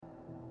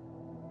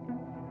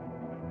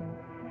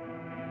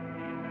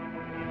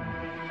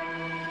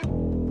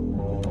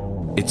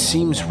It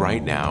seems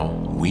right now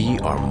we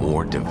are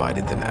more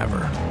divided than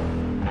ever.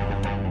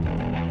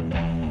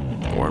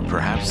 Or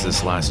perhaps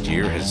this last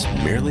year has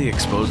merely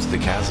exposed the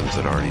chasms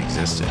that already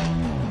existed.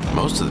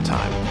 Most of the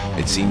time,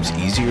 it seems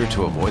easier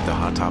to avoid the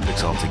hot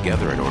topics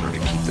altogether in order to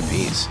keep the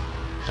peace.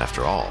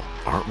 After all,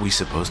 aren't we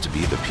supposed to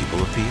be the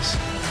people of peace?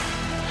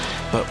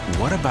 But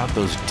what about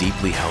those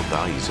deeply held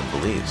values and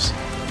beliefs?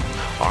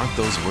 Aren't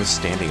those worth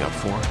standing up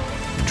for?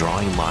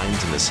 Drawing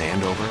lines in the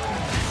sand over?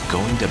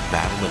 Going to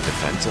battle in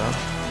defense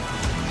of?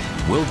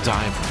 We'll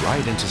dive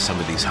right into some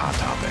of these hot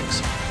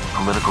topics.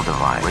 Political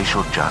divide,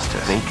 racial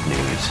justice, fake news,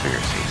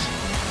 conspiracies.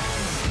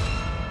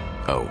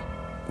 Oh,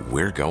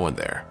 we're going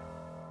there.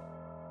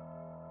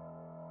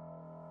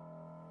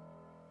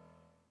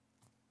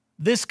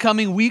 This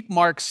coming week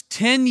marks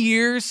 10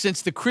 years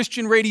since the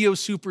Christian radio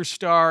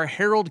superstar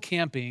Harold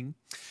Camping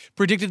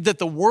predicted that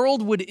the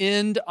world would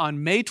end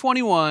on May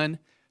 21,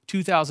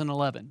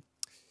 2011.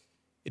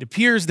 It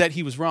appears that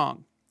he was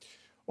wrong.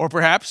 Or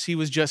perhaps he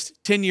was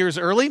just 10 years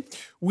early.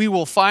 We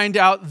will find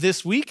out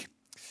this week.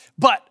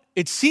 But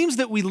it seems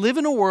that we live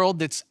in a world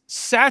that's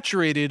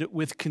saturated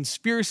with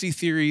conspiracy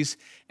theories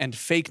and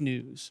fake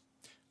news.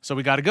 So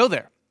we got to go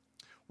there.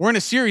 We're in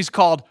a series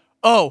called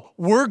Oh,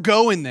 We're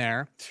Going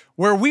There,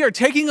 where we are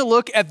taking a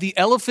look at the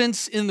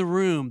elephants in the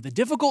room, the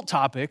difficult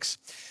topics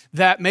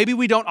that maybe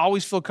we don't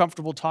always feel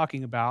comfortable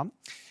talking about.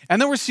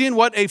 And then we're seeing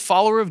what a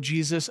follower of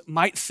Jesus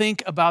might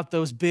think about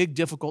those big,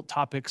 difficult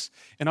topics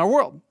in our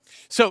world.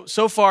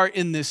 So far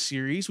in this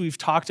series, we've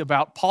talked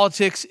about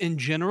politics in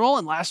general,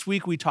 and last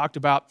week we talked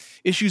about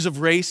issues of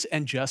race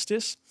and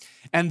justice.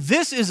 And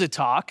this is a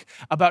talk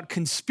about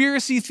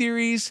conspiracy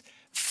theories,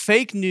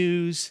 fake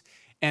news,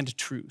 and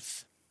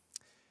truth.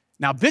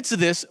 Now, bits of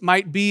this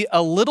might be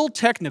a little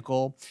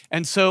technical,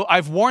 and so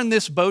I've worn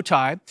this bow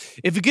tie.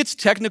 If it gets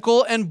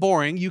technical and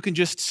boring, you can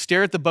just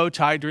stare at the bow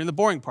tie during the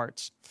boring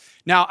parts.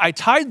 Now, I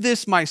tied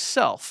this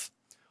myself,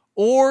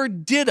 or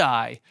did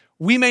I?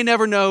 We may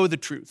never know the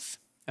truth,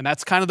 and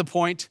that's kind of the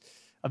point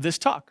of this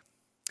talk.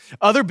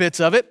 Other bits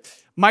of it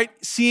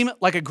might seem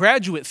like a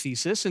graduate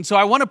thesis, and so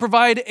I want to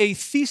provide a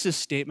thesis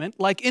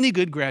statement like any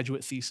good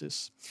graduate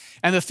thesis.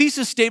 And the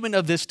thesis statement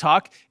of this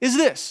talk is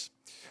this.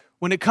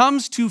 When it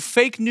comes to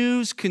fake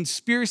news,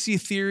 conspiracy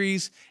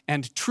theories,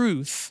 and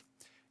truth,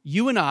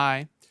 you and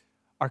I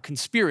are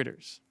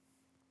conspirators.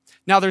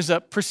 Now, there's a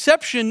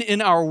perception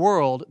in our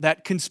world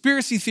that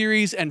conspiracy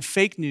theories and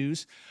fake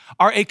news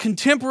are a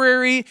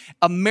contemporary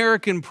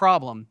American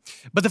problem.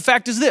 But the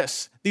fact is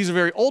this, these are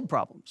very old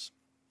problems.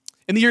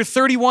 In the year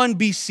 31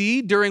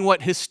 BC, during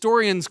what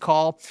historians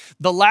call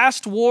the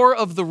last war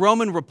of the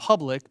Roman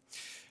Republic,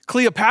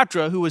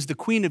 Cleopatra, who was the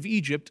queen of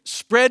Egypt,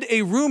 spread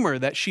a rumor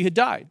that she had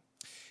died.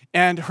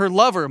 And her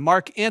lover,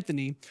 Mark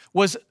Antony,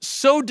 was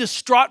so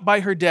distraught by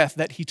her death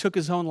that he took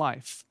his own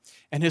life.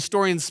 And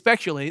historians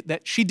speculate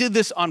that she did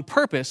this on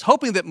purpose,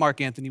 hoping that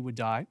Mark Antony would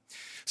die,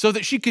 so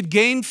that she could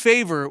gain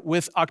favor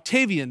with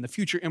Octavian, the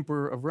future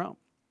emperor of Rome.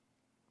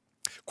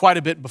 Quite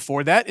a bit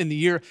before that, in the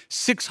year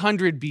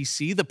 600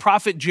 BC, the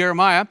prophet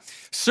Jeremiah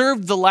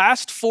served the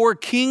last 4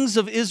 kings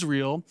of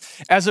Israel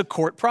as a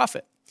court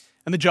prophet.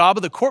 And the job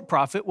of the court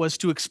prophet was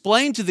to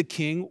explain to the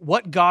king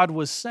what God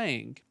was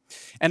saying.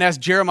 And as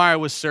Jeremiah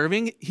was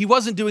serving, he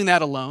wasn't doing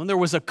that alone. There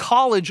was a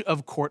college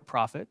of court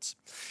prophets.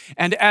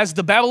 And as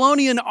the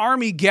Babylonian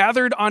army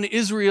gathered on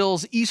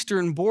Israel's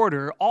eastern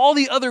border, all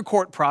the other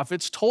court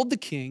prophets told the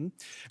king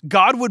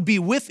God would be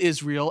with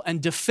Israel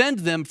and defend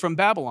them from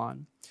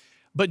Babylon.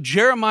 But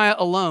Jeremiah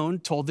alone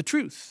told the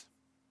truth.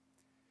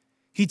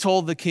 He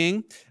told the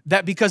king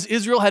that because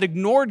Israel had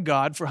ignored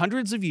God for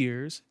hundreds of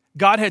years,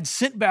 God had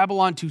sent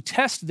Babylon to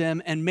test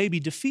them and maybe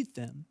defeat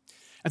them.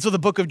 And so the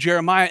book of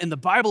Jeremiah in the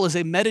Bible is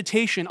a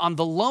meditation on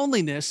the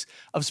loneliness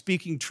of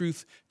speaking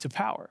truth to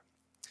power.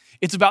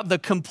 It's about the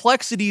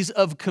complexities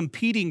of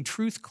competing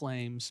truth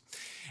claims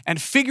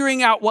and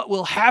figuring out what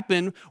will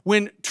happen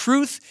when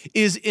truth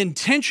is in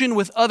tension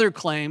with other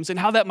claims and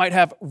how that might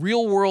have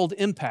real-world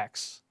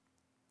impacts.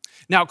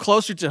 Now,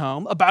 closer to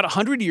home, about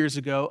 100 years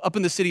ago, up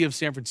in the city of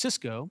San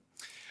Francisco,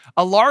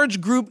 a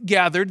large group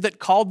gathered that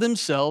called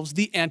themselves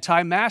the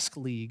Anti-Mask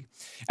League,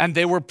 and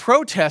they were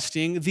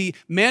protesting the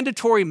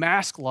mandatory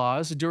mask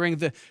laws during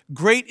the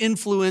Great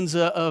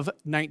Influenza of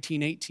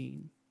 1918.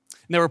 And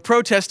they were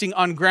protesting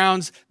on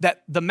grounds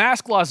that the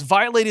mask laws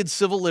violated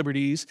civil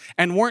liberties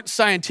and weren't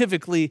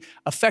scientifically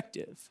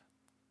effective.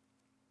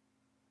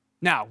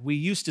 Now, we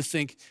used to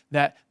think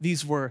that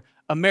these were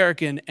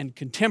American and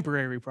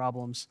contemporary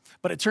problems,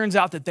 but it turns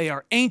out that they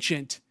are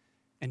ancient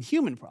and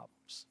human problems.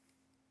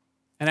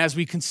 And as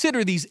we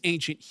consider these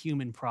ancient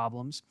human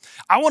problems,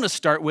 I want to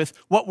start with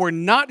what we're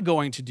not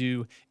going to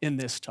do in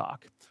this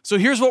talk. So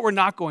here's what we're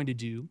not going to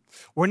do.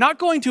 We're not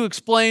going to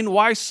explain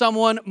why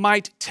someone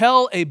might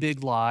tell a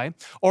big lie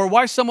or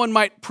why someone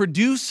might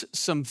produce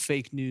some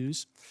fake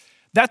news.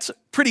 That's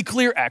pretty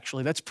clear,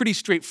 actually. That's pretty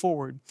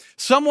straightforward.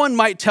 Someone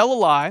might tell a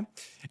lie,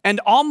 and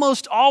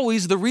almost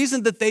always the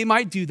reason that they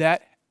might do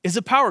that is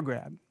a power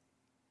grab.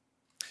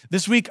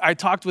 This week, I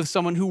talked with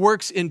someone who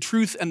works in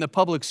truth and the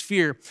public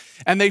sphere,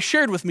 and they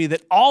shared with me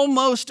that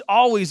almost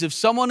always, if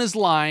someone is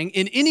lying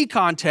in any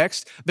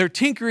context, they're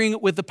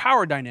tinkering with the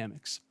power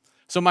dynamics.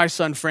 So my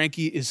son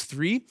Frankie is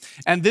 3,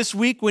 and this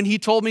week when he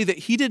told me that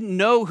he didn't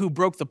know who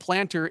broke the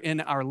planter in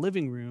our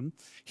living room,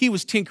 he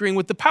was tinkering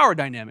with the power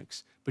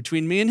dynamics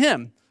between me and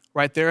him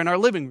right there in our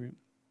living room.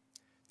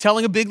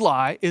 Telling a big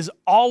lie is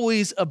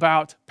always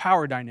about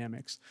power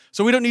dynamics,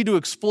 so we don't need to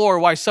explore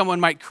why someone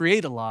might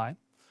create a lie.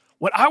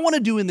 What I want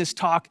to do in this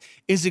talk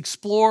is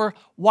explore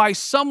why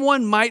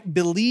someone might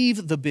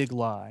believe the big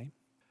lie.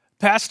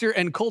 Pastor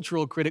and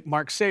cultural critic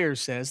Mark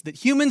Sayers says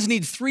that humans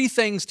need 3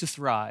 things to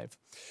thrive: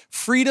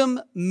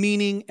 freedom,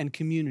 meaning, and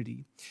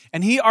community.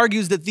 And he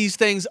argues that these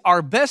things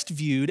are best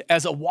viewed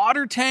as a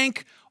water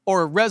tank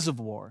or a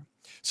reservoir.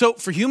 So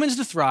for humans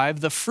to thrive,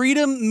 the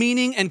freedom,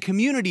 meaning, and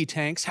community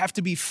tanks have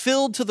to be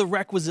filled to the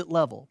requisite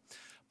level.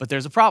 But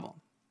there's a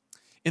problem.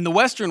 In the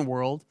Western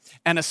world,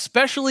 and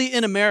especially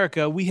in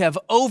America, we have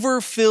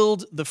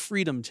overfilled the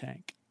freedom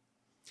tank.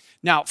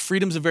 Now,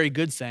 freedom's a very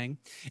good thing,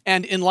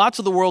 and in lots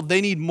of the world, they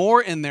need more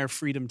in their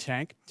freedom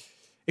tank.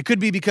 It could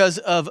be because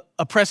of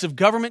oppressive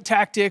government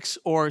tactics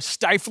or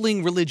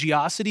stifling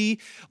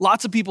religiosity.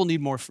 Lots of people need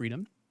more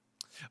freedom.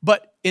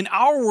 But in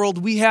our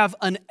world, we have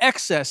an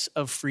excess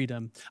of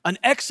freedom, an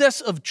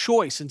excess of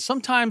choice, and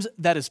sometimes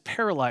that is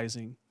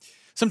paralyzing.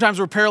 Sometimes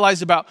we're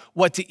paralyzed about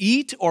what to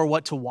eat or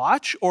what to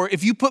watch. Or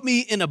if you put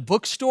me in a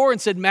bookstore and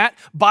said, Matt,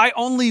 buy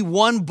only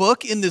one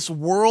book in this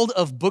world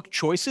of book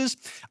choices,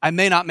 I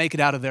may not make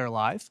it out of there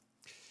alive.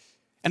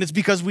 And it's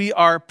because we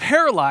are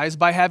paralyzed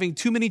by having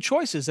too many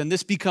choices. And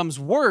this becomes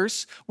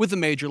worse with a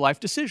major life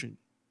decision.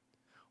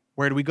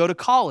 Where do we go to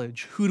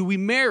college? Who do we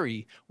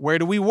marry? Where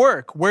do we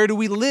work? Where do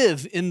we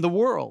live in the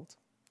world?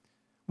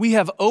 We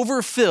have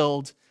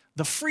overfilled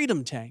the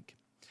freedom tank.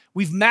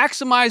 We've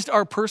maximized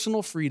our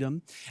personal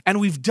freedom, and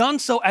we've done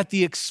so at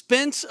the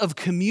expense of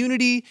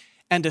community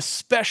and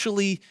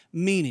especially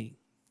meaning.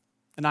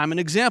 And I'm an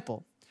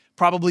example.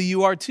 Probably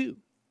you are too.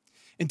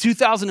 In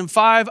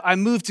 2005, I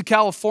moved to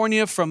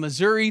California from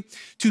Missouri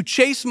to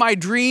chase my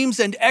dreams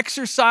and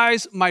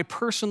exercise my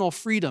personal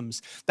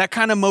freedoms. That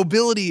kind of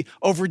mobility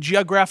over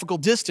geographical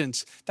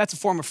distance, that's a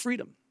form of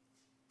freedom.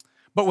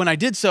 But when I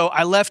did so,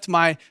 I left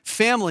my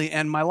family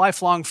and my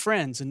lifelong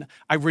friends, and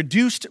I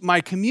reduced my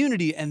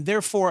community and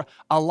therefore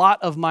a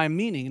lot of my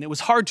meaning. And it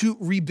was hard to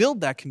rebuild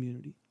that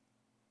community.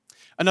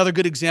 Another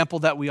good example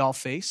that we all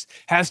face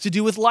has to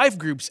do with life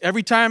groups.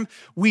 Every time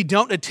we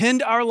don't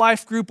attend our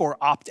life group or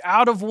opt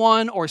out of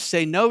one or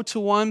say no to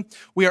one,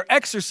 we are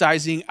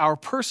exercising our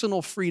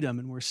personal freedom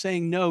and we're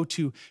saying no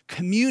to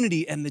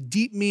community and the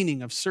deep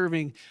meaning of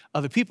serving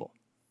other people.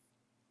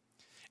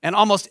 And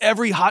almost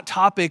every hot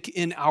topic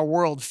in our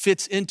world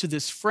fits into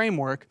this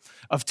framework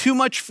of too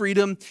much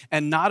freedom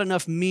and not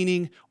enough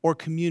meaning or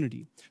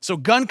community. So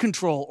gun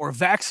control or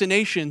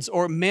vaccinations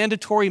or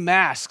mandatory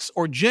masks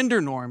or gender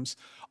norms,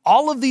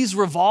 all of these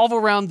revolve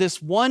around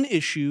this one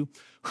issue: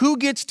 who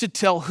gets to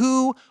tell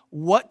who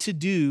what to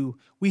do?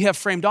 We have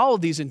framed all of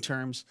these in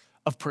terms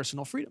of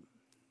personal freedom.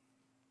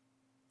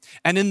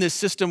 And in this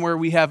system where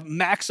we have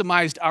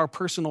maximized our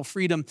personal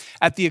freedom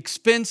at the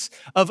expense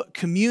of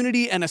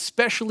community and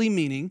especially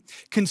meaning,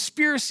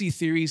 conspiracy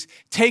theories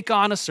take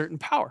on a certain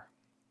power.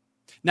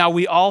 Now,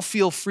 we all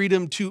feel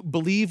freedom to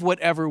believe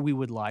whatever we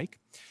would like,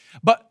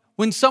 but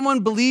when someone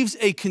believes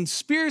a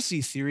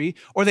conspiracy theory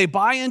or they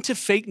buy into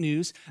fake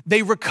news,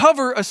 they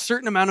recover a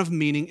certain amount of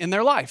meaning in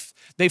their life.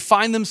 They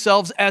find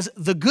themselves as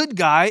the good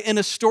guy in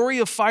a story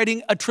of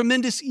fighting a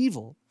tremendous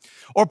evil.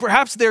 Or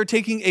perhaps they're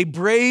taking a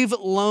brave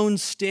lone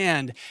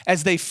stand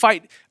as they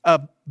fight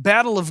a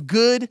battle of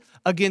good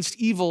against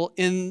evil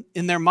in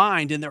their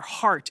mind, in their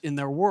heart, in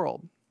their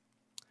world.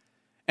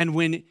 And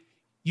when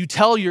you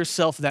tell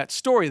yourself that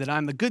story, that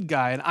I'm the good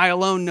guy and I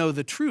alone know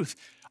the truth,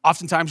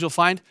 oftentimes you'll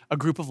find a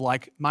group of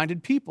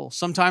like-minded people,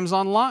 sometimes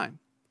online.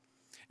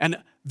 And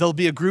there'll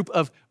be a group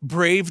of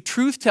brave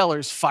truth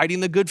tellers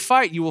fighting the good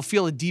fight. You will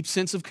feel a deep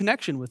sense of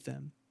connection with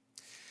them.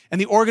 And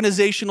the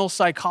organizational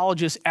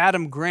psychologist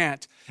Adam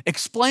Grant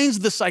explains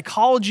the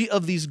psychology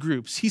of these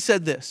groups. He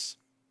said this: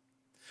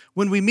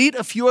 when we meet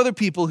a few other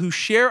people who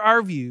share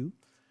our view,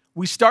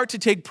 we start to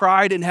take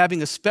pride in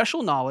having a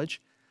special knowledge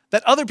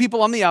that other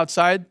people on the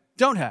outside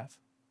don't have.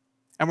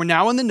 And we're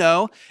now in the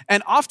know,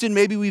 and often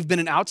maybe we've been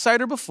an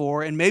outsider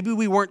before, and maybe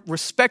we weren't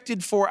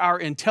respected for our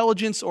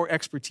intelligence or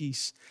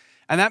expertise.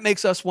 And that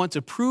makes us want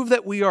to prove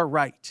that we are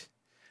right.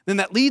 Then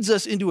that leads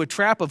us into a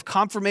trap of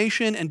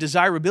confirmation and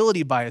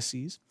desirability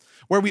biases,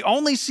 where we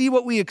only see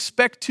what we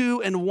expect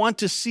to and want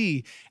to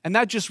see, and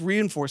that just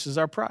reinforces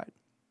our pride.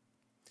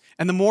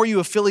 And the more you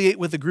affiliate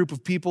with a group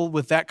of people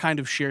with that kind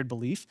of shared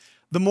belief,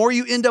 the more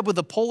you end up with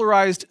a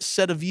polarized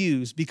set of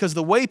views, because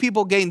the way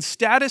people gain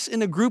status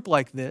in a group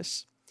like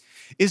this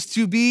is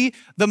to be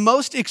the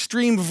most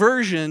extreme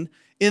version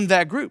in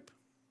that group.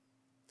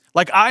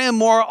 Like, I am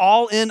more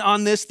all in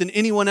on this than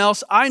anyone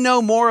else. I know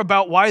more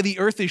about why the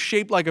earth is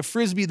shaped like a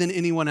frisbee than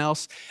anyone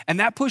else. And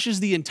that pushes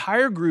the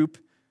entire group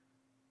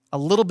a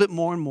little bit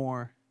more and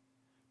more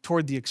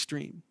toward the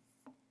extreme.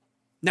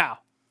 Now,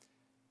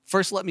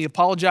 first, let me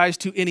apologize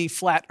to any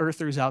flat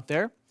earthers out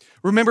there.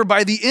 Remember,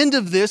 by the end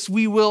of this,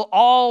 we will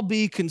all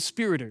be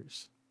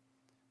conspirators.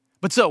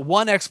 But so,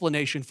 one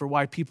explanation for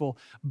why people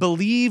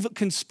believe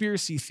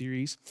conspiracy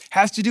theories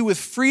has to do with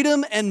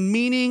freedom and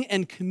meaning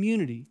and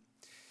community.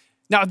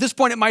 Now, at this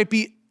point, it might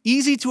be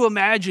easy to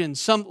imagine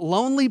some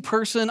lonely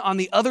person on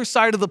the other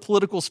side of the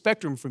political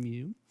spectrum from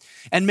you.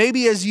 And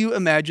maybe as you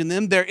imagine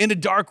them, they're in a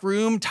dark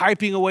room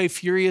typing away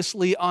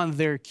furiously on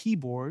their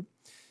keyboard.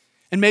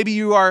 And maybe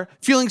you are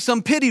feeling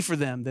some pity for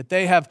them, that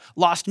they have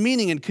lost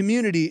meaning and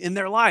community in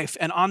their life.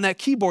 And on that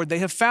keyboard, they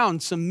have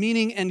found some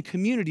meaning and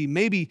community.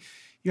 Maybe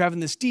you're having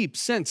this deep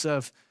sense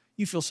of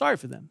you feel sorry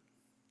for them.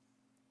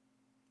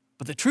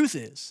 But the truth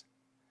is,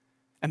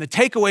 and the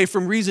takeaway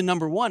from reason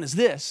number one is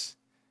this: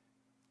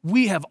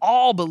 we have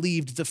all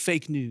believed the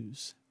fake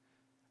news,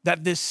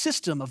 that this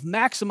system of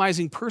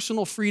maximizing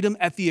personal freedom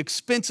at the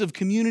expense of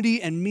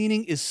community and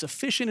meaning is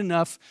sufficient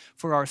enough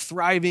for our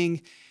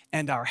thriving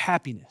and our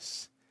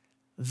happiness.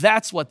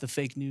 That's what the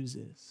fake news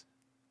is.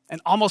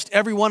 And almost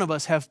every one of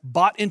us have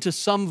bought into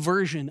some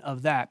version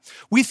of that.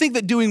 We think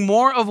that doing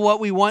more of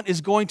what we want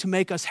is going to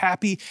make us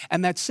happy,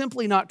 and that's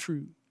simply not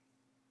true.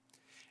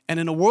 And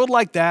in a world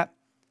like that,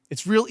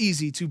 it's real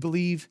easy to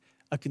believe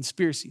a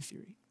conspiracy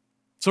theory.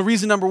 So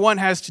reason number one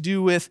has to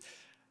do with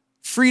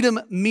freedom,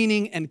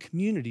 meaning, and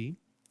community.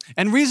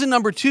 And reason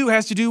number two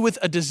has to do with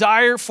a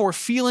desire for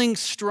feeling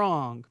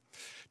strong.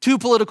 Two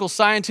political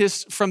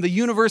scientists from the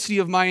University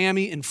of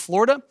Miami in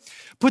Florida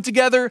put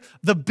together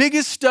the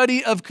biggest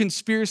study of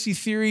conspiracy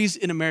theories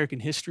in American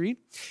history.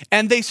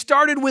 And they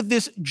started with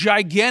this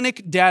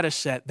gigantic data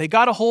set. They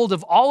got a hold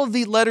of all of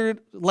the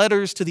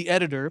letters to the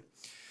editor,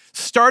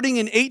 starting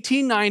in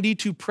 1890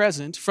 to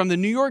present, from the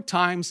New York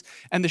Times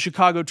and the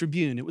Chicago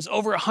Tribune. It was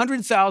over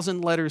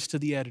 100,000 letters to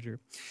the editor.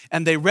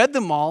 And they read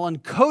them all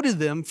and coded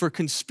them for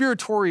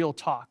conspiratorial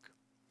talk.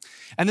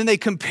 And then they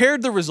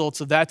compared the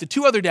results of that to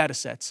two other data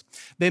sets.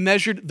 They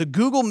measured the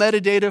Google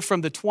metadata from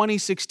the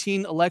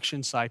 2016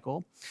 election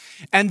cycle,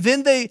 and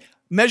then they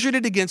measured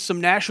it against some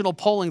national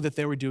polling that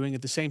they were doing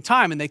at the same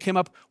time, and they came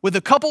up with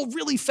a couple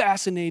really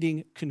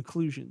fascinating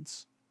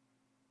conclusions.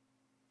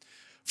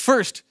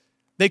 First,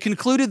 they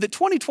concluded that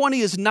 2020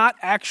 is not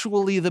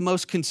actually the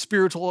most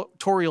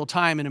conspiratorial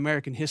time in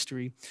American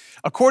history.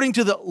 According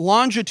to the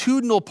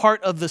longitudinal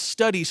part of the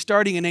study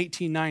starting in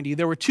 1890,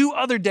 there were two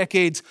other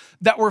decades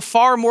that were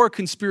far more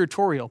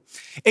conspiratorial.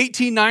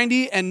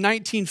 1890 and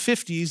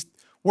 1950s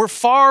were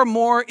far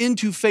more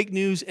into fake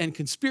news and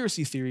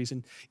conspiracy theories.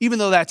 And even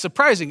though that's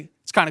surprising,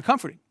 it's kind of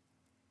comforting.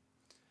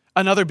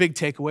 Another big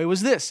takeaway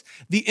was this: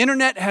 the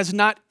internet has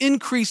not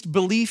increased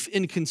belief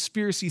in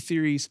conspiracy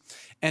theories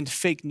and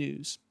fake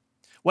news.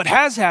 What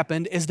has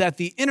happened is that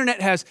the internet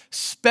has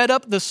sped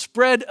up the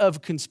spread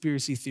of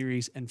conspiracy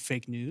theories and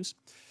fake news,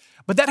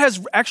 but that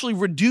has actually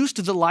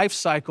reduced the life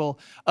cycle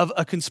of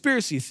a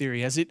conspiracy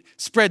theory. As it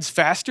spreads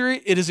faster,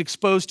 it is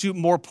exposed to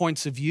more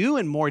points of view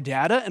and more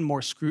data and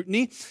more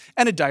scrutiny,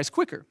 and it dies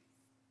quicker.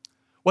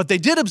 What they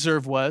did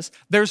observe was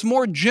there's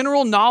more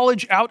general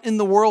knowledge out in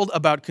the world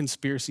about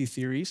conspiracy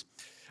theories,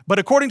 but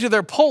according to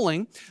their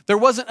polling, there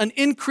wasn't an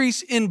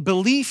increase in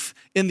belief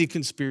in the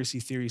conspiracy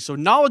theories. So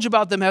knowledge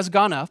about them has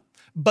gone up,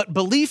 but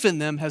belief in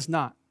them has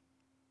not.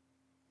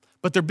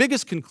 But their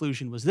biggest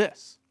conclusion was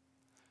this: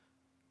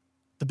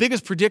 the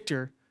biggest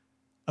predictor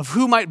of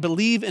who might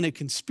believe in a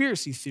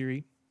conspiracy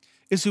theory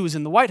is who is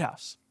in the White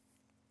House.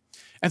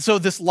 And so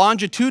this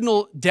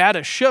longitudinal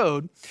data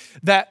showed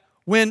that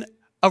when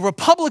a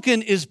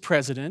Republican is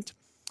president,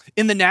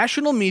 in the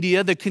national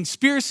media, the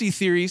conspiracy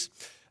theories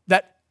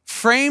that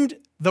framed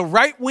the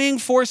right-wing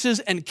forces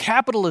and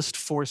capitalist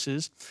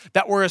forces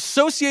that were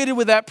associated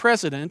with that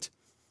president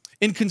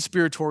in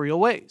conspiratorial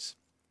ways.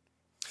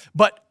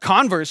 But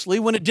conversely,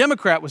 when a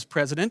Democrat was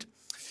president,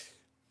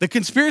 the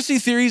conspiracy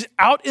theories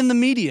out in the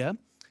media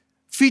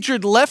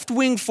featured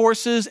left-wing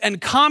forces and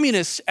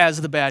communists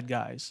as the bad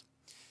guys.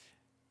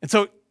 And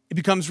so it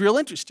becomes real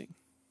interesting.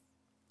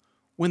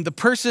 When the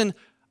person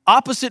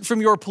opposite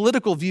from your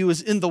political view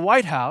is in the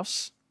White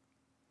House,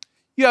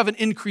 you have an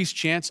increased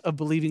chance of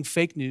believing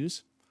fake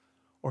news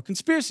or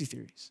conspiracy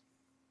theories.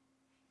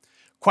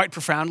 Quite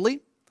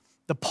profoundly,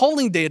 the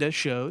polling data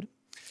showed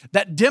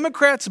that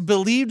Democrats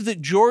believed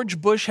that George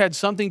Bush had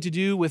something to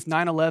do with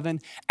 9/11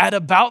 at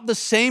about the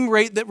same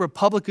rate that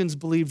Republicans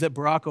believed that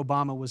Barack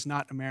Obama was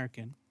not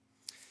American.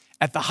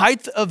 At the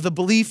height of the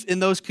belief in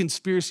those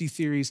conspiracy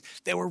theories,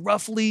 they were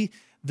roughly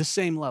the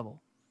same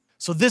level.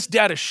 So this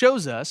data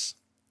shows us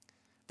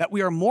that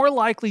we are more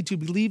likely to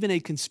believe in a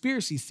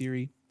conspiracy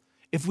theory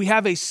if we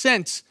have a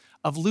sense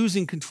of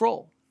losing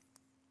control.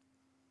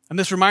 And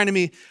this reminded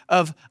me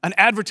of an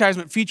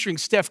advertisement featuring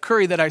Steph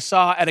Curry that I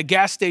saw at a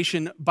gas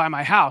station by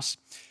my house.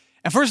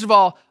 And first of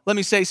all, let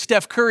me say,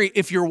 Steph Curry,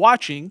 if you're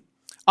watching,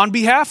 on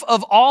behalf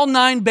of all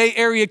 9 Bay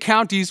Area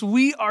counties,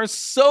 we are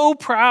so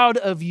proud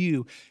of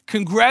you.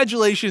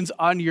 Congratulations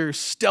on your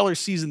stellar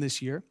season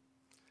this year.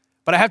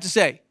 But I have to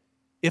say,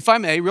 if I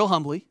may, real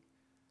humbly,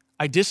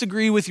 I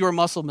disagree with your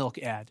Muscle Milk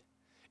ad.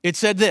 It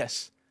said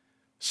this: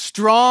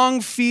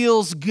 strong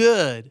feels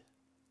good,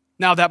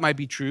 Now, that might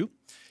be true,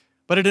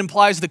 but it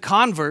implies the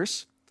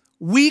converse.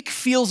 Weak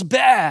feels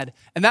bad,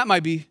 and that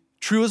might be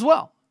true as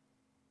well.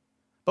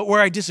 But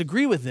where I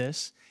disagree with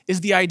this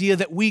is the idea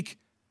that weak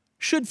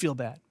should feel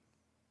bad.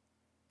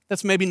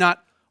 That's maybe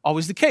not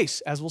always the case,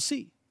 as we'll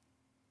see.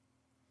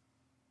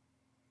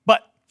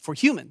 But for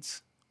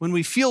humans, when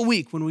we feel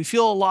weak, when we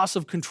feel a loss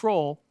of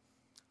control,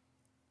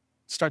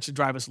 it starts to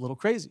drive us a little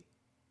crazy.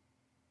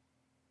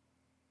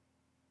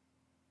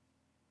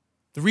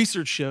 The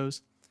research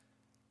shows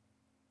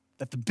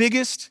that the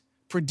biggest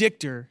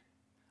predictor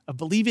of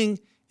believing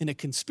in a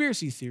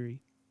conspiracy theory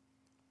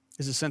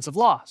is a sense of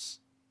loss.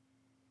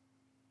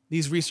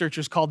 These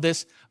researchers called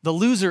this the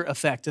loser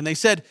effect, and they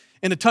said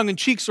in a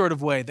tongue-in-cheek sort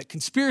of way that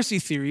conspiracy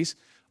theories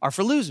are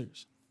for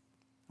losers.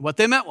 What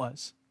they meant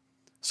was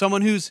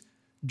someone who's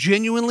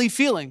genuinely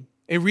feeling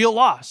a real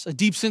loss, a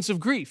deep sense of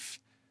grief.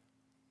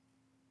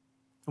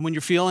 And when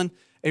you're feeling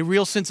a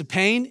real sense of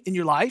pain in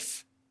your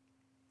life,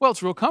 well,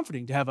 it's real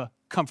comforting to have a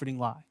comforting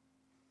lie.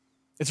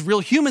 It's a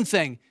real human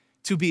thing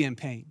to be in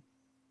pain.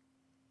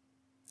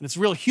 And it's a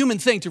real human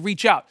thing to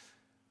reach out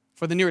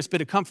for the nearest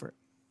bit of comfort.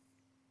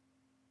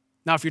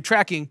 Now, if you're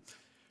tracking,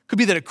 it could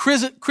be that a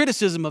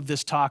criticism of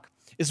this talk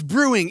is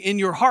brewing in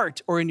your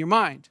heart or in your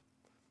mind.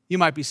 You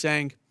might be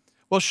saying,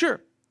 well,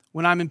 sure,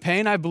 when I'm in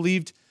pain, I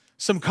believed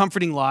some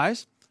comforting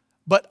lies,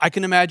 but I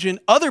can imagine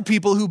other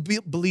people who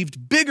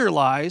believed bigger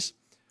lies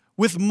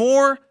with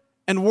more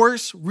and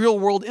worse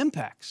real-world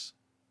impacts.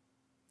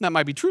 That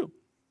might be true.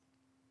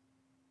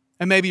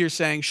 And maybe you're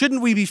saying,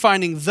 shouldn't we be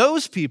finding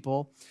those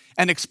people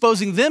and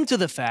exposing them to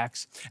the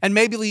facts and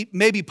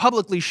maybe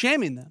publicly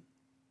shaming them?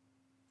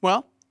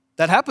 Well,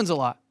 that happens a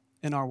lot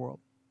in our world.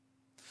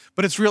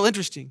 But it's real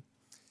interesting.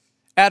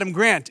 Adam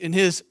Grant, in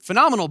his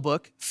phenomenal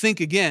book, Think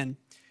Again,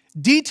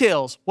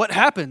 details what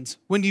happens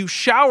when you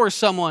shower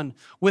someone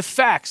with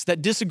facts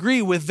that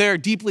disagree with their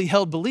deeply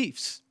held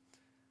beliefs.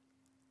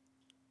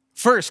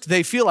 First,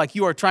 they feel like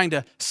you are trying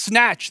to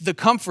snatch the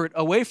comfort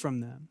away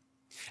from them.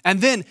 And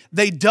then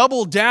they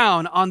double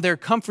down on their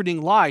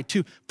comforting lie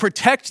to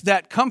protect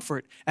that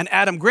comfort. And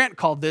Adam Grant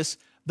called this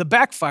the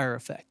backfire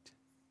effect.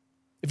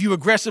 If you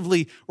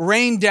aggressively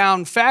rain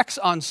down facts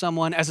on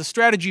someone as a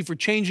strategy for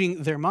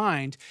changing their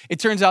mind, it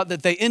turns out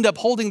that they end up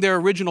holding their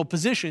original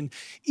position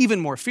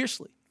even more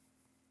fiercely.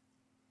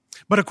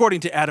 But according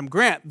to Adam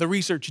Grant, the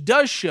research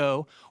does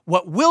show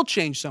what will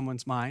change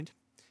someone's mind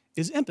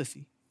is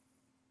empathy.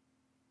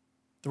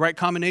 The right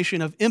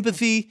combination of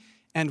empathy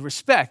and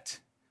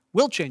respect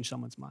will change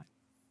someone's mind.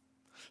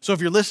 So if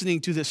you're listening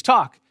to this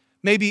talk,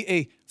 maybe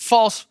a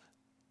false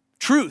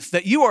truth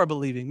that you are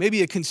believing,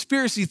 maybe a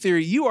conspiracy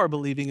theory you are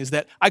believing is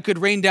that I could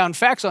rain down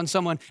facts on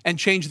someone and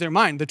change their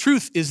mind. The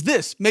truth is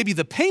this, maybe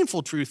the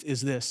painful truth is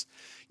this: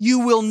 you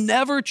will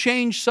never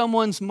change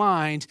someone's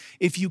mind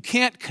if you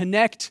can't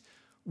connect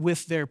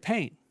with their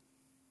pain.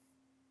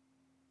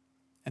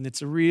 And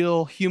it's a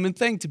real human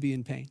thing to be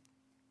in pain.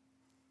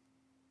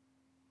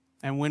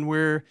 And when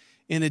we're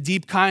in a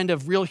deep kind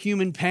of real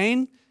human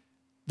pain,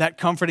 that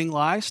comforting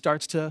lie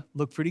starts to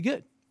look pretty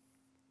good.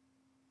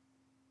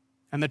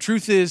 And the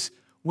truth is,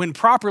 when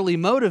properly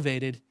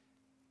motivated,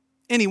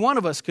 any one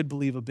of us could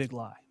believe a big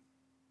lie.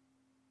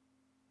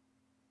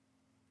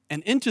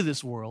 And into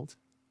this world,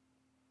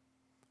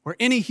 where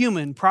any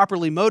human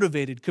properly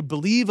motivated could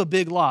believe a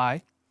big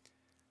lie,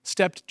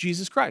 stepped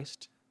Jesus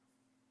Christ,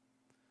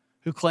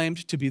 who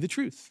claimed to be the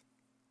truth.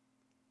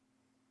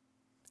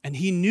 And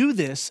he knew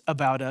this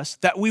about us,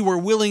 that we were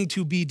willing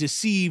to be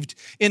deceived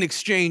in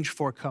exchange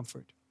for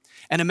comfort.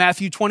 And in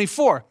Matthew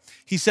 24,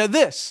 he said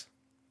this.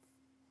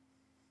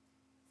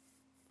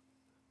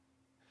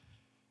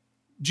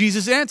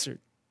 Jesus answered,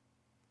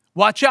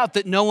 "Watch out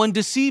that no one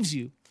deceives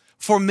you,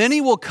 for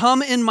many will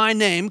come in my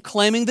name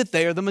claiming that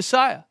they are the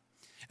Messiah,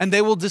 and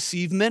they will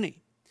deceive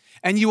many.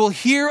 And you will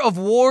hear of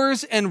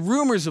wars and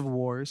rumors of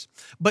wars,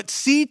 but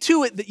see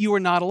to it that you are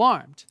not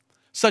alarmed.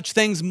 Such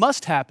things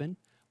must happen,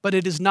 but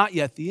it is not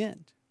yet the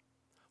end."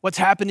 What's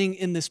happening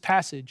in this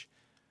passage?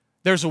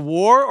 There's a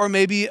war or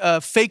maybe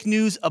fake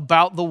news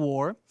about the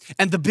war.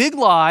 And the big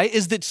lie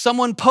is that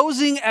someone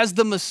posing as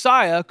the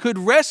Messiah could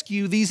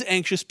rescue these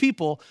anxious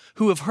people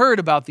who have heard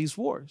about these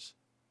wars.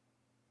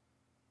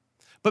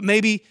 But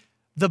maybe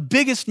the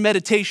biggest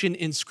meditation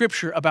in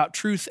Scripture about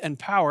truth and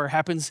power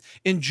happens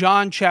in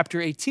John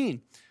chapter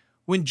 18,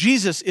 when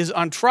Jesus is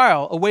on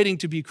trial awaiting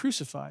to be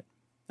crucified.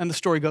 And the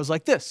story goes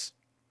like this.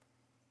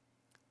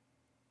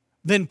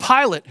 Then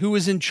Pilate, who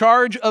was in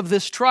charge of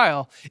this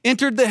trial,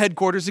 entered the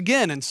headquarters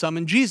again and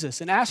summoned Jesus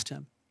and asked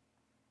him,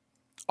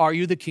 "Are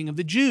you the king of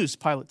the Jews?"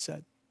 Pilate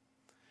said.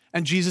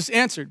 And Jesus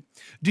answered,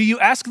 "Do you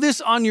ask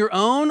this on your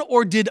own,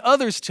 or did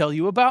others tell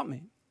you about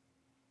me?"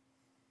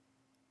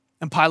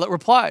 And Pilate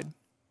replied,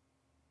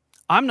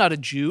 "I'm not a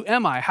Jew,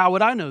 am I? How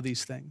would I know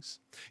these things?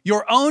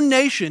 Your own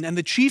nation and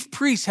the chief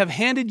priests have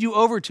handed you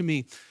over to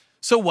me.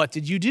 So what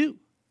did you do?"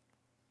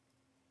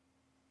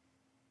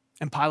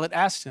 And Pilate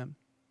asked him,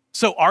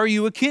 "So are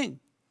you a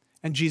king?"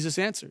 And Jesus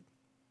answered,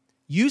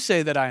 "You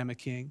say that I am a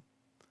king.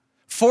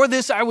 For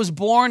this I was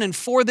born, and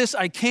for this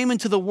I came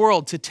into the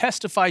world, to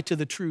testify to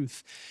the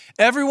truth.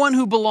 Everyone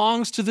who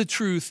belongs to the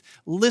truth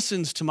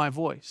listens to my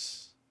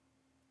voice."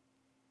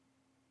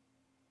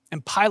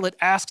 And Pilate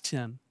asked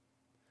him,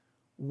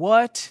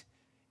 "What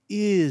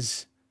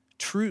is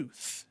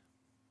truth?"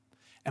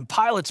 And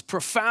Pilate's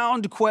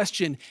profound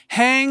question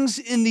hangs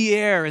in the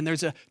air, and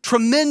there's a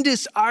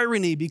tremendous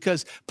irony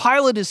because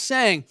Pilate is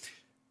saying,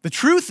 the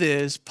truth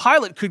is,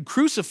 Pilate could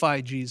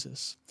crucify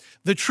Jesus.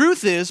 The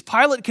truth is,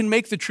 Pilate can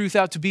make the truth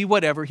out to be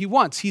whatever he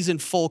wants. He's in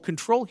full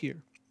control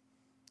here.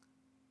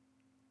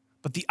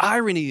 But the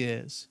irony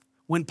is,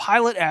 when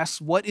Pilate asks,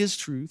 "What is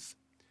truth?"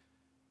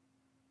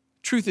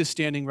 truth is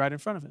standing right in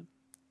front of him.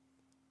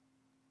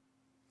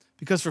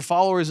 Because for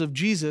followers of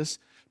Jesus,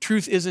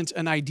 truth isn't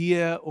an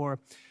idea or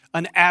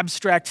an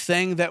abstract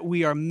thing that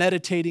we are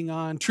meditating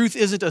on. Truth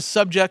isn't a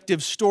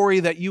subjective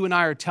story that you and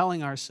I are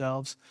telling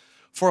ourselves.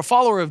 For a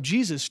follower of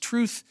Jesus,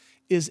 truth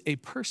is a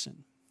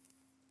person.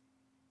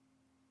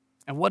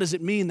 And what does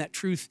it mean that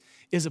truth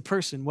is a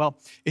person? Well,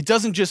 it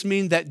doesn't just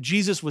mean that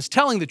Jesus was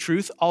telling the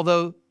truth,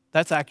 although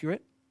that's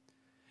accurate.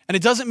 And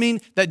it doesn't mean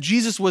that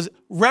Jesus was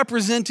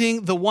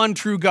representing the one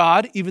true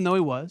God, even though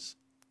he was.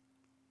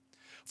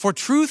 For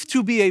truth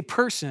to be a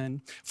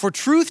person, for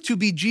truth to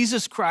be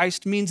Jesus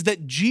Christ, means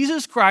that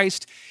Jesus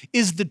Christ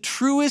is the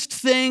truest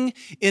thing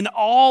in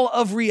all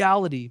of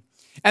reality.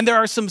 And there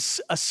are some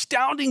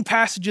astounding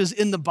passages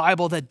in the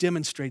Bible that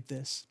demonstrate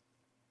this.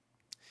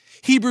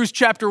 Hebrews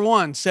chapter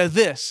 1 says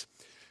this: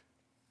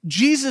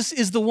 Jesus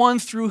is the one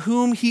through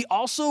whom he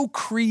also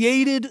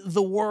created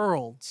the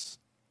worlds.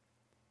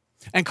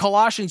 And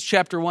Colossians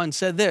chapter 1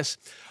 said this: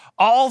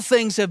 all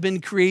things have been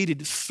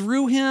created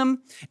through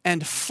him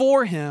and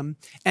for him,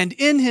 and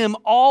in him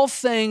all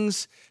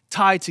things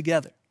tie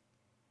together.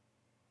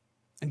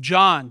 And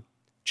John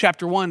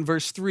chapter 1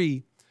 verse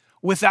 3,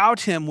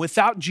 without him,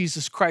 without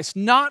Jesus Christ,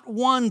 not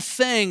one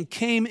thing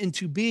came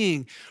into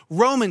being.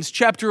 Romans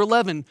chapter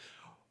 11,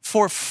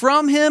 for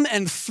from him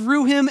and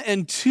through him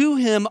and to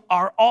him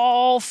are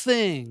all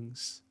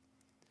things.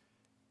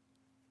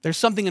 There's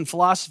something in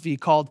philosophy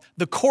called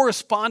the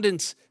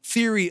correspondence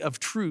theory of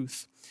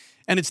truth.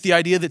 And it's the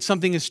idea that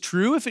something is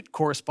true if it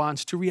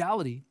corresponds to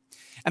reality.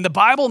 And the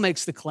Bible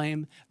makes the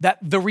claim that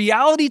the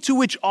reality to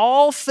which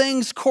all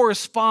things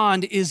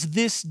correspond is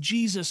this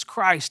Jesus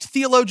Christ.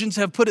 Theologians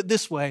have put it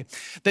this way,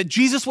 that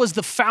Jesus was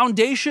the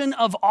foundation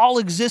of all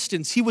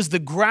existence. He was the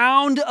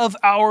ground of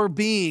our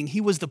being.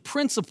 He was the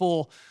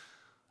principle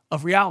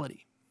of reality.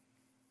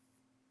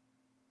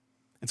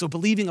 And so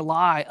believing a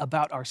lie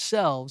about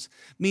ourselves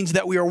means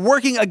that we are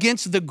working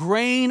against the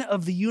grain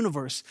of the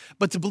universe.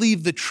 But to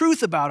believe the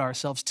truth about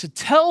ourselves, to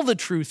tell the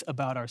truth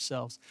about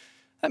ourselves,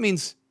 that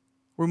means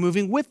we're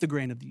moving with the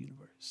grain of the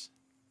universe.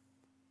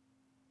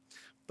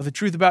 But the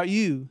truth about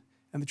you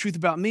and the truth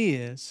about me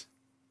is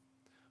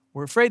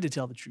we're afraid to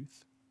tell the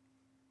truth.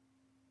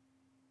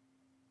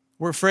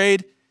 We're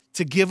afraid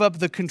to give up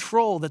the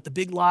control that the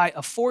big lie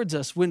affords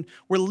us. When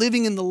we're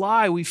living in the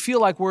lie, we feel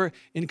like we're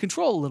in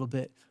control a little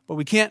bit, but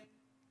we can't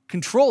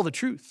control the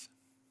truth.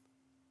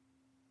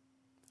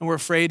 And we're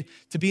afraid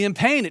to be in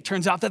pain. It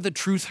turns out that the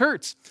truth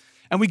hurts,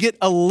 and we get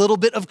a little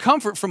bit of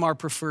comfort from our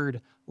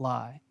preferred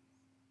lie.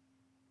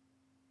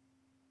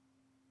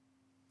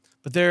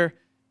 But there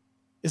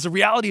is a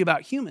reality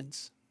about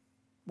humans.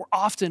 We're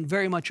often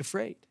very much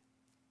afraid.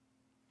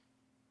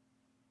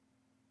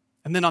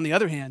 And then on the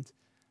other hand,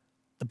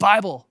 the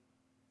Bible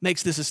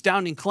makes this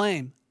astounding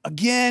claim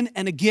again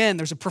and again.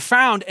 There's a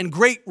profound and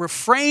great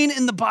refrain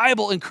in the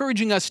Bible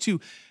encouraging us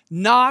to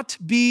not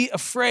be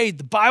afraid.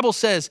 The Bible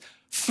says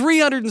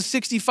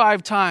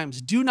 365 times,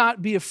 do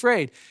not be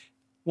afraid.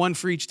 One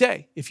for each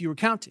day, if you were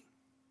counting.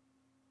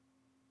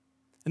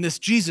 And this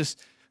Jesus,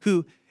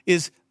 who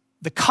is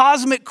the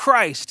cosmic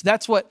Christ,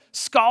 that's what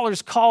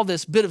scholars call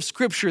this bit of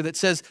scripture that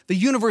says the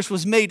universe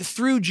was made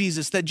through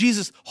Jesus, that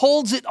Jesus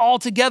holds it all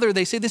together.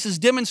 They say this is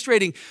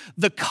demonstrating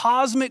the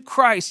cosmic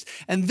Christ.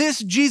 And this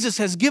Jesus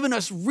has given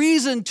us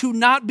reason to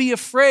not be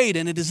afraid.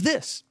 And it is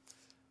this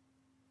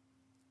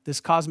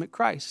cosmic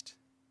Christ.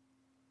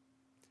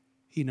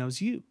 He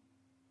knows you.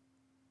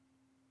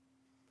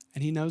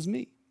 And he knows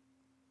me.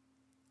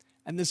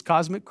 And this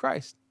cosmic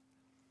Christ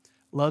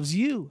loves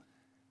you.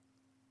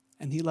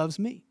 And he loves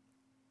me.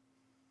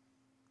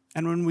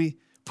 And when we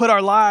put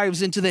our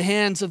lives into the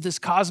hands of this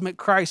cosmic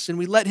Christ and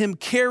we let him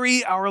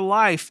carry our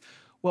life,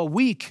 well,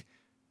 weak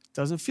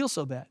doesn't feel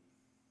so bad.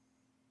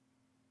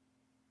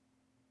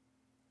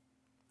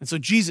 And so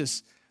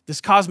Jesus, this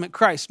cosmic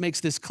Christ, makes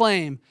this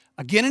claim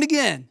again and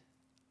again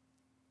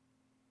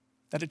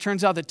that it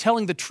turns out that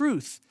telling the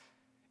truth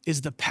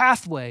is the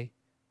pathway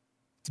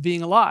to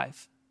being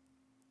alive.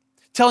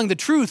 Telling the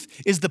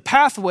truth is the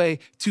pathway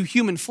to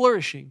human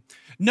flourishing.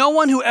 No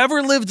one who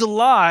ever lived a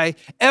lie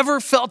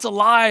ever felt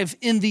alive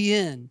in the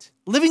end.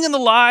 Living in the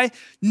lie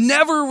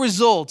never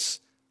results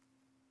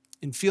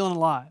in feeling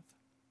alive.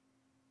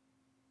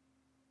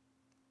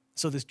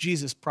 So this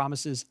Jesus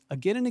promises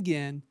again and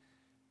again,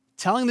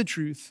 telling the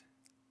truth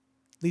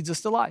leads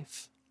us to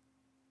life.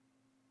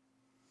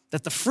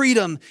 that the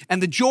freedom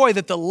and the joy,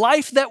 that the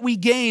life that we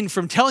gain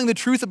from telling the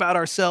truth about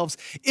ourselves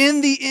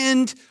in the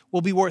end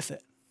will be worth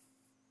it.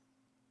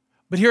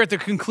 But here at the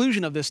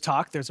conclusion of this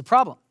talk, there's a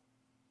problem.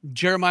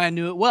 Jeremiah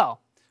knew it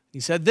well. He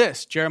said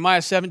this,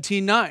 Jeremiah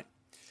 17:9.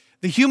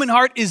 The human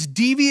heart is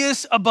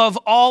devious above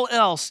all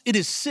else. It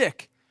is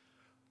sick.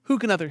 Who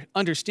can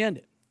understand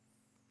it?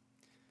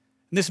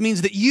 And this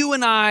means that you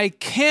and I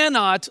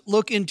cannot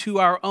look into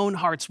our own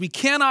hearts. We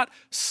cannot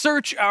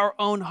search our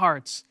own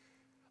hearts.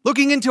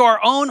 Looking into our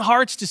own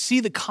hearts to see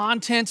the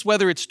contents,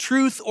 whether it's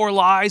truth or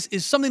lies,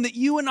 is something that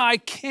you and I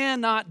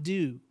cannot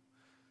do.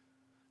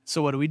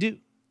 So what do?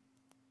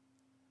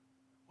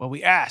 Well,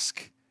 we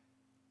ask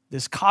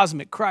this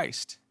cosmic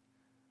Christ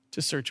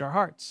to search our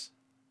hearts.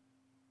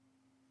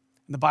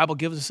 And the Bible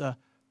gives us a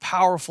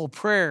powerful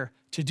prayer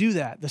to do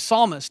that. The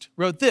psalmist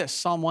wrote this,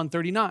 Psalm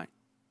 139.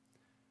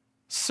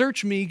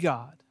 Search me,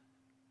 God,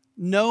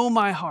 know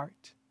my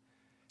heart.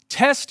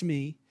 Test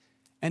me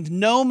and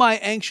know my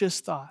anxious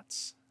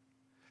thoughts.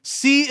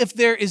 See if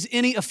there is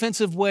any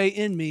offensive way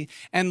in me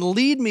and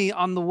lead me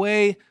on the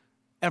way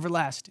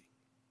everlasting.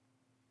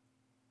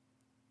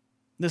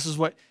 This is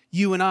what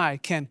you and I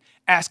can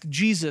ask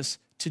Jesus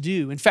to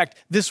do. In fact,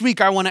 this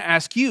week I want to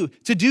ask you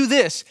to do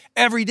this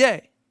every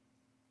day.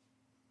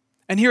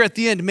 And here at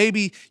the end,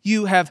 maybe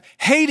you have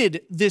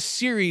hated this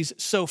series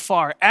so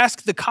far.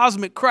 Ask the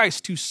cosmic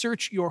Christ to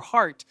search your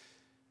heart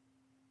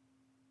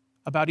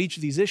about each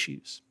of these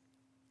issues.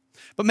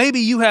 But maybe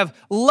you have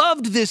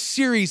loved this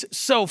series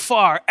so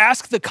far.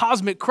 Ask the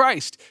cosmic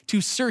Christ to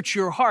search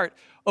your heart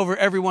over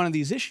every one of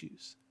these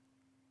issues.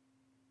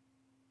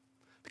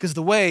 Because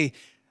the way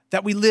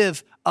that we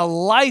live a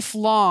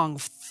lifelong,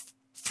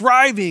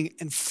 thriving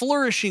and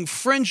flourishing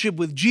friendship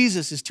with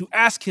Jesus is to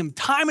ask him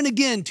time and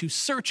again to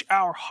search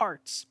our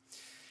hearts.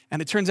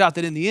 And it turns out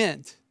that in the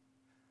end,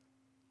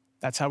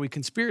 that's how we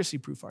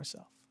conspiracy-proof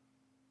ourselves.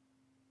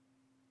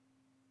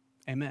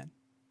 Amen.